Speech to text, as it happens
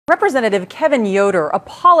Representative Kevin Yoder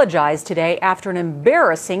apologized today after an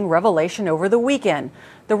embarrassing revelation over the weekend.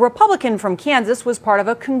 The Republican from Kansas was part of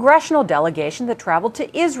a congressional delegation that traveled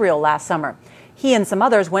to Israel last summer. He and some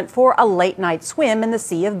others went for a late-night swim in the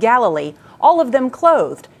Sea of Galilee, all of them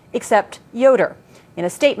clothed, except Yoder. In a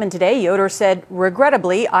statement today, Yoder said,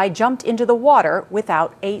 "Regrettably, I jumped into the water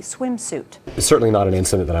without a swimsuit." It's certainly not an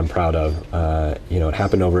incident that I'm proud of. It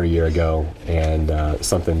happened over a year ago, and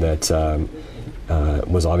something that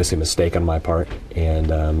was obviously a mistake on my part.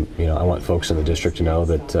 And I want folks in the district to know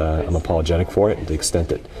that I'm apologetic for it. To the extent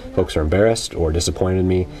that folks are embarrassed or disappointed in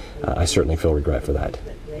me, I certainly feel regret for that.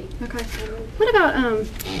 Okay. What about,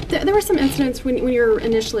 there were some incidents when you were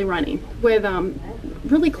initially running with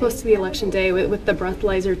really close to the election day with the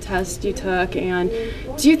breathalyzer test you took, and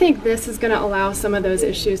do you think this is going to allow some of those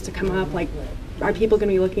issues to come up? Like, are people going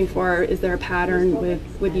to be looking for, is there a pattern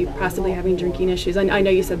with you possibly having drinking issues? I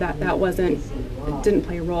know you said that didn't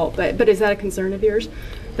play a role, but is that a concern of yours,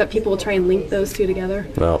 that people will try and link those two together?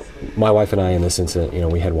 Well, my wife and I in this incident,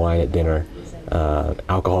 we had wine at dinner.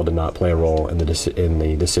 Alcohol did not play a role in the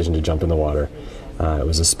decision to jump in the water. It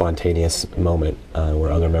was a spontaneous moment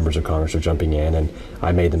where other members of Congress were jumping in, and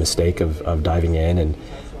I made the mistake of diving in, and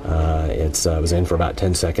I was in for about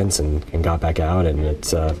 10 seconds and got back out, and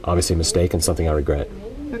it's obviously a mistake and something I regret.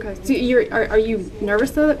 Okay, so are you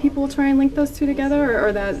nervous though that people will try and link those two together,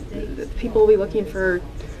 or that people will be looking for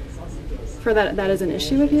that as an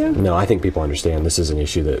issue with you? No, I think people understand this is an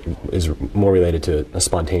issue that is more related to a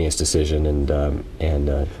spontaneous decision, and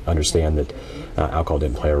understand that alcohol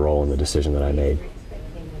didn't play a role in the decision that I made.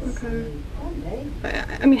 Okay.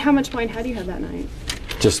 I mean, how much wine had you had that night?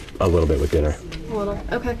 Just a little bit with dinner. A little.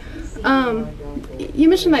 Okay. You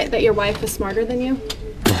mentioned that your wife is smarter than you.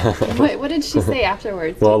 What did she say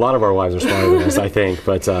afterwards? Well, a lot of our wives are smarter than us, I think.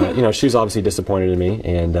 But she was obviously disappointed in me,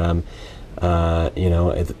 and at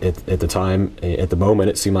the time, at the moment,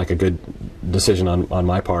 it seemed like a good decision on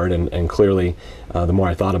my part, and clearly, the more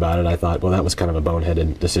I thought about it, I thought, well, that was kind of a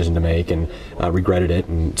boneheaded decision to make, and regretted it,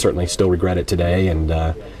 and certainly still regret it today. And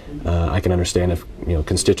I can understand if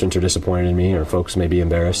constituents are disappointed in me, or folks may be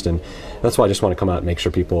embarrassed, and that's why I just want to come out and make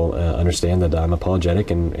sure people understand that I'm apologetic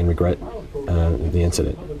and regret the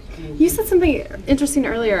incident. You said something interesting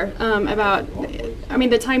earlier about,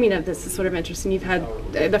 the timing of this is sort of interesting. You've had,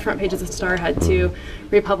 the front page of the Star had two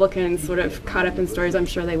Republicans sort of caught up in stories I'm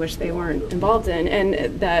sure they wish they weren't involved in,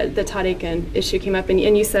 and the Todd Akin issue came up, and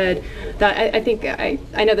you said that,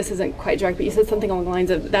 I know this isn't quite direct, but you said something along the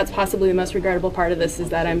lines of, that's possibly the most regrettable part of this, is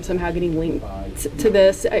that I'm somehow getting linked to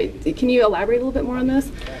this. Can you elaborate a little bit more on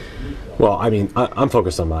this? Well, I'm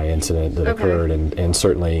focused on my incident that occurred, and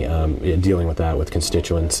certainly dealing with that with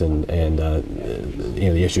constituents, and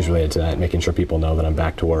the issues related to that, making sure people know that I'm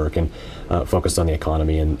back to work, and focused on the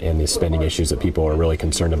economy and the spending issues that people are really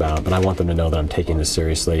concerned about. But I want them to know that I'm taking this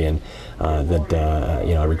seriously, and that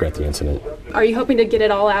I regret the incident. Are you hoping to get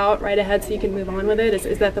it all out right ahead so you can move on with it?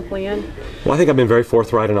 Is that the plan? Well, I think I've been very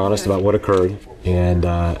forthright and honest about what occurred,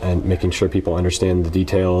 and making sure people understand the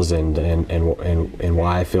details and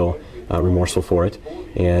why I feel remorseful for it.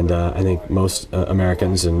 And I think most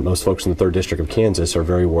Americans and most folks in the 3rd District of Kansas are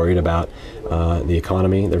very worried about the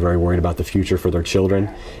economy. They're very worried about the future for their children.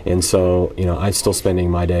 And so, I'm still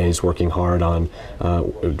spending my days working hard on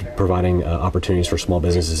providing opportunities for small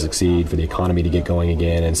businesses to succeed, for the economy to get going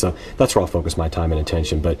again. And so that's where I'll focus my time and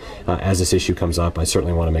attention. But as this issue comes up, I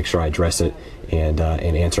certainly want to make sure I address it and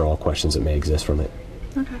answer all questions that may exist from it.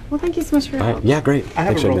 Okay. Well, thank you so much for your help. Yeah, great. I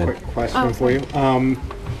have Thanks, a real quick question for you.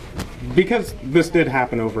 Because this did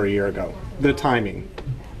happen over a year ago, the timing,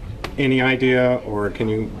 any idea, or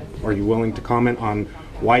are you willing to comment on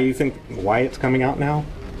why it's coming out now?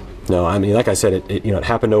 No, like I said, it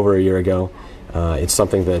happened over a year ago. It's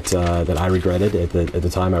something that I regretted at the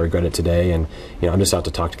time. I regret it today, and I'm just out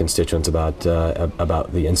to talk to constituents about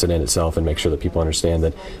the incident itself, and make sure that people understand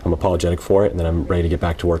that I'm apologetic for it, and that I'm ready to get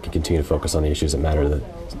back to work and continue to focus on the issues that matter to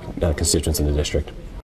the constituents in the district.